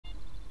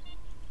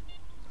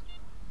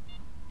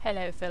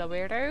Hello fellow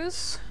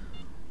weirdos.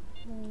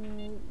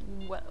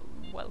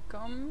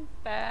 Welcome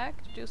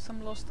back to do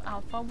some Lost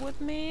Alpha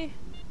with me.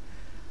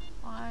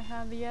 I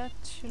have yet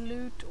to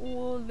loot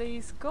all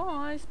these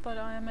guys, but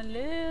I am a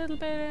little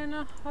bit in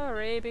a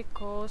hurry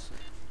because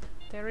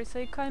there is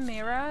a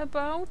chimera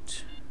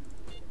about,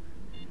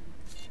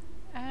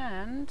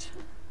 and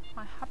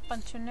I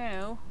happen to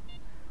know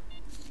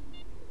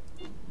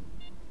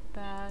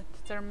that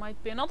there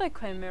might be another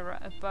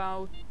chimera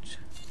about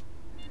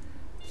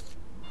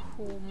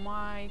who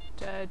might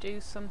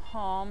do some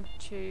harm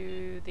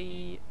to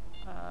the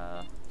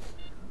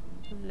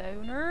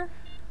loner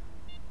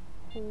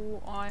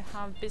who I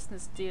have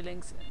business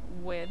dealings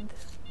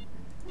with.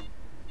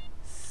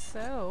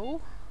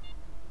 So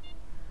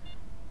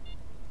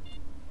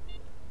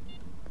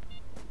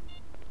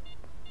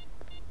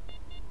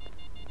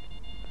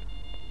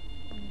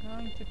I'm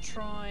going to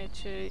try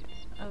to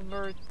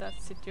avert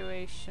that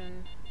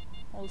situation.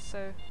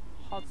 Also,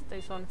 hot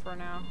stays on for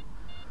now.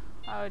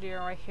 Oh dear,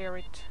 I hear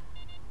it.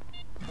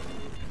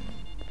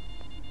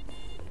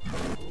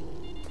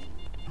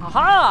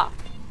 Aha!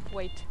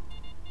 Wait.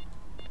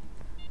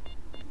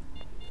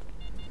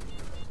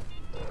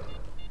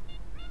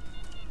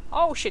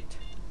 Oh shit!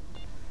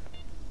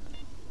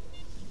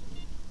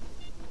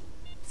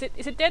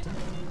 Is it dead?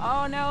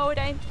 Oh no, it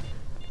ain't.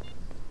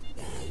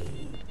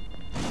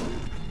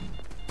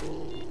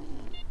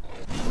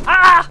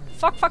 Ah!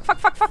 Fuck!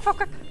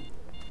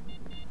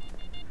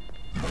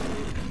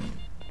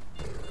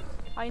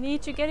 I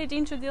need to get it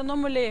into the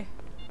anomaly.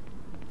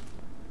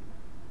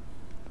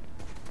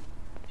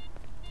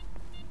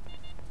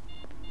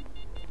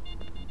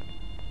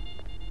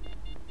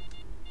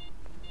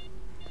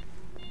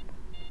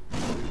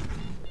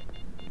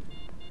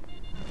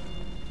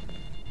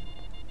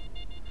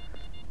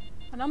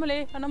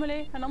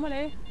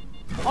 Anomaly.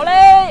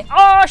 Ole!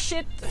 Oh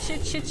shit!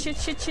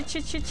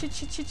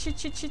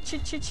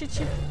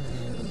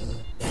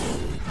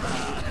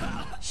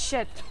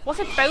 Shit. Was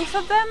it both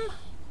of them?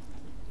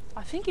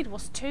 I think it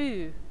was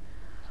two.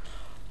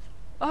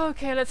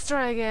 Okay, let's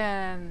try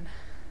again.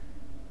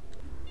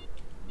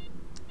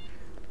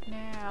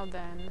 Now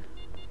then.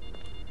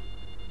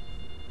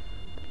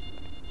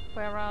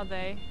 Where are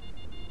they?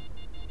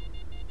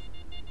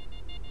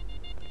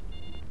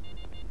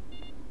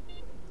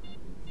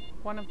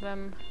 One of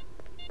them.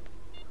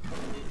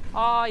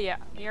 Oh yeah,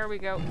 here we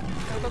go.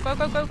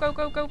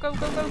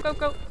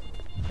 Go.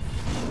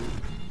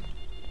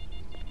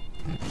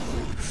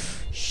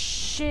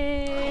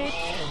 Shit.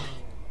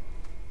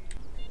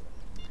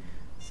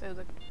 So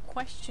the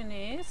question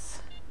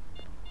is,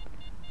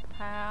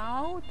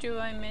 how do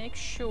I make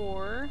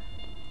sure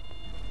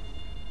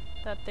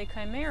that the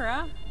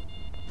chimera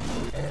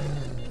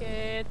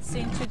gets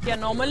into the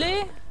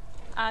anomaly,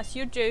 as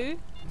you do?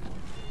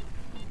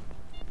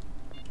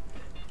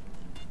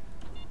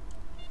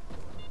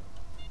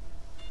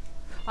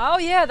 Oh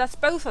yeah, that's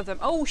both of them.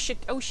 Oh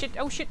shit. Oh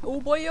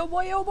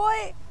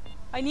boy.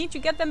 I need to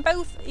get them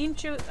both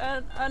into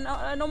an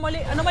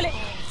anomaly.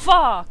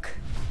 Fuck!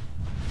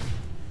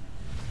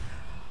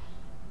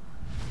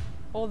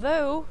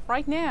 Although,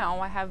 right now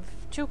I have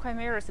two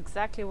chimeras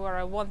exactly where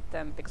I want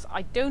them, because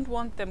I don't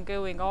want them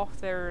going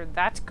after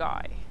that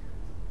guy.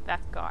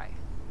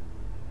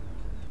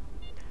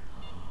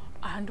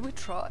 And we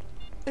try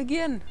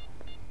again.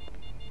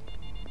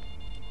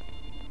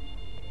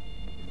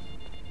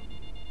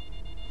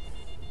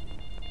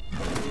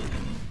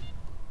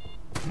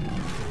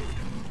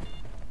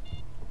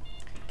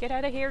 Get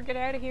out of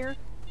here.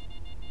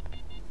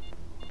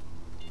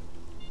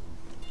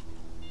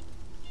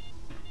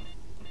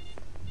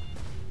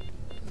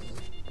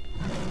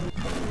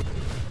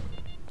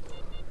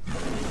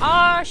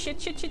 Ah,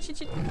 shit.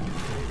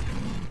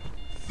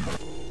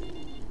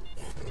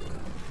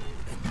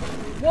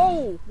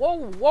 Whoa,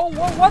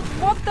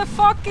 what the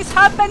fuck is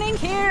happening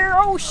here?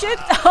 Oh shit!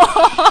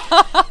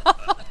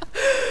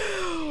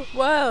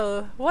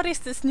 Well, what is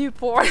this new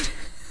porn?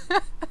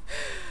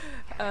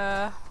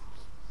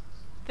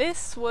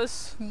 This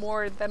was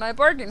more than I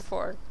bargained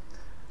for.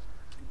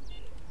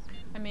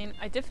 I mean,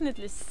 I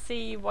definitely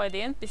see why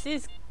the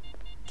NPCs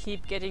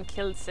keep getting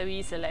killed so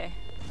easily.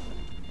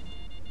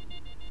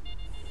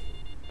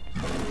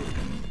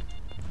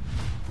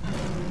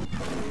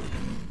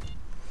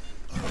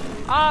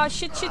 Ah,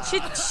 shit.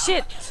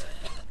 Here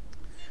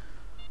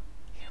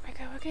we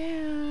go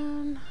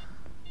again.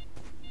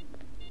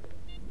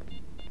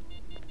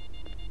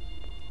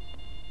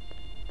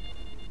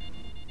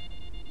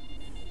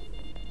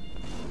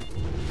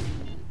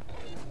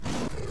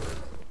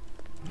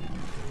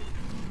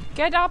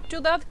 Get up to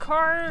that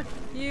car,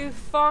 you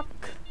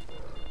fuck.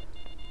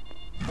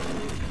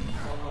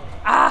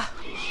 Ah!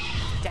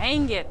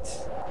 Dang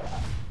it.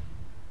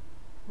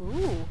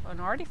 Ooh, an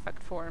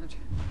artifact formed.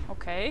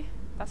 Okay,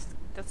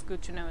 that's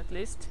good to know at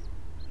least.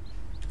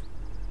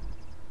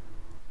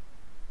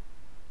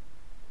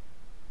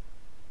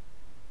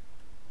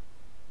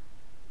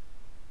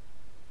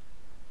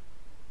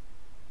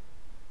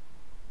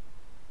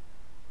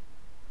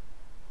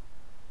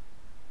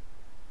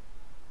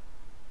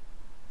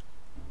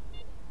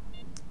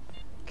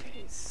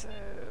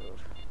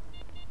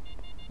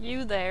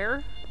 You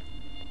there?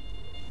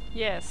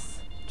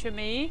 Yes, to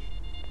me.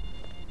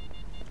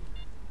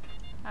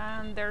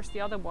 And there's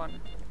the other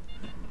one.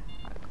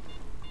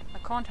 I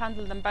can't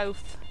handle them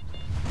both.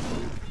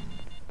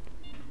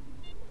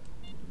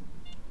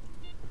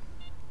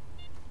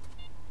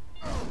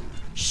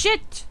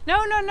 Shit!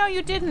 No, no, no,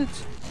 you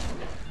didn't.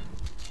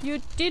 You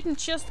didn't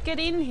just get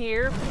in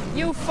here.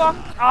 You fuck.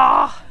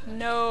 Ah!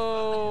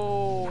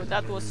 No!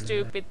 That was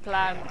stupid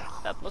plan.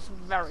 That was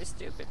very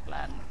stupid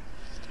plan.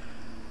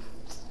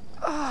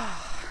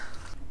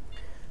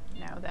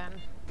 Now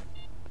then.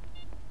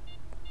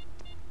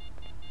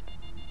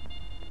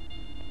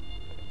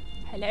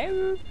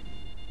 Hello?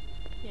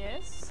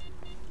 Yes?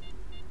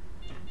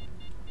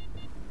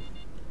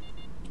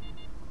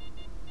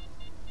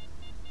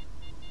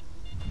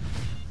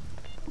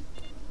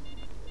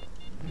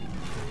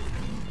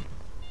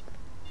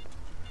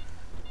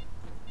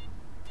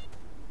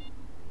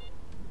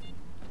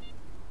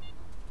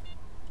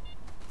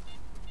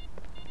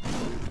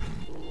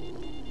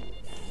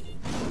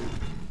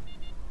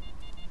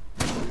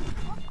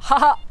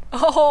 Haha!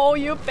 Oh,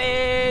 you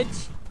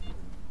bitch!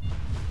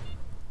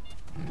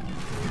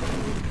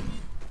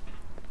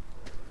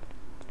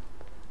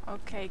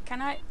 Okay,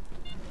 can I?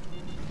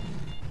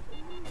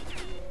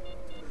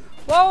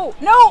 Whoa!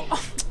 No!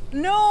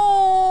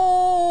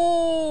 No!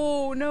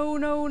 No,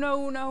 no,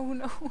 no, no,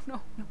 no,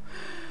 no, no.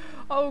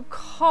 Oh,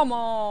 come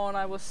on.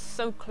 I was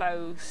so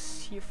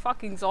close. You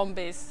fucking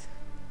zombies.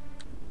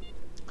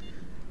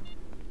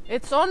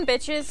 It's on,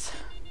 bitches.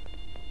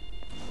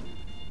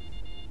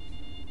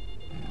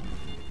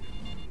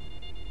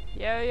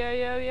 Yo, yo,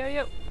 yo, yo,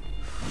 yo.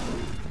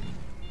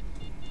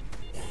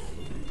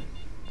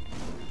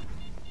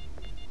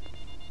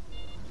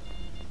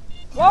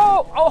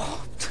 Whoa!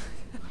 Oh!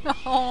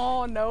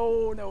 Oh,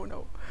 no, no,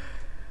 no.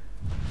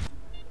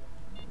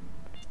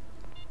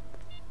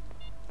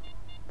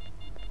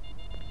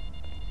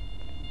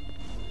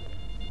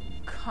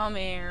 Come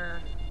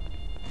here.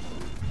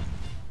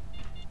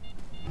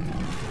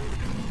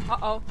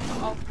 Uh-oh,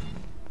 uh-oh.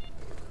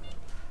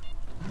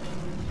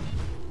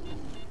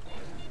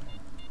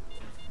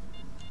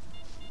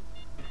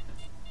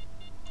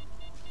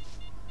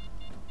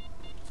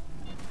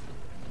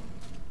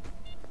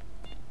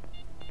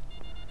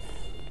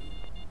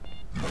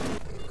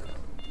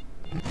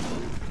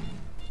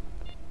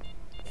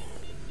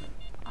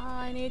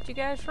 I need to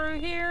get through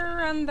here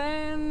and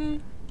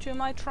then to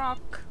my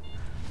truck.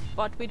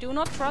 But we do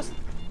not trust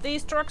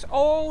these trucks.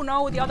 Oh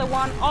no, the other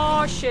one.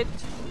 Oh shit.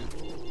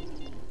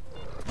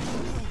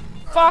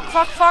 Fuck,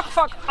 fuck, fuck,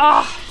 fuck.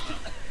 Ah!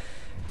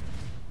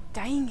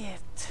 Dang it.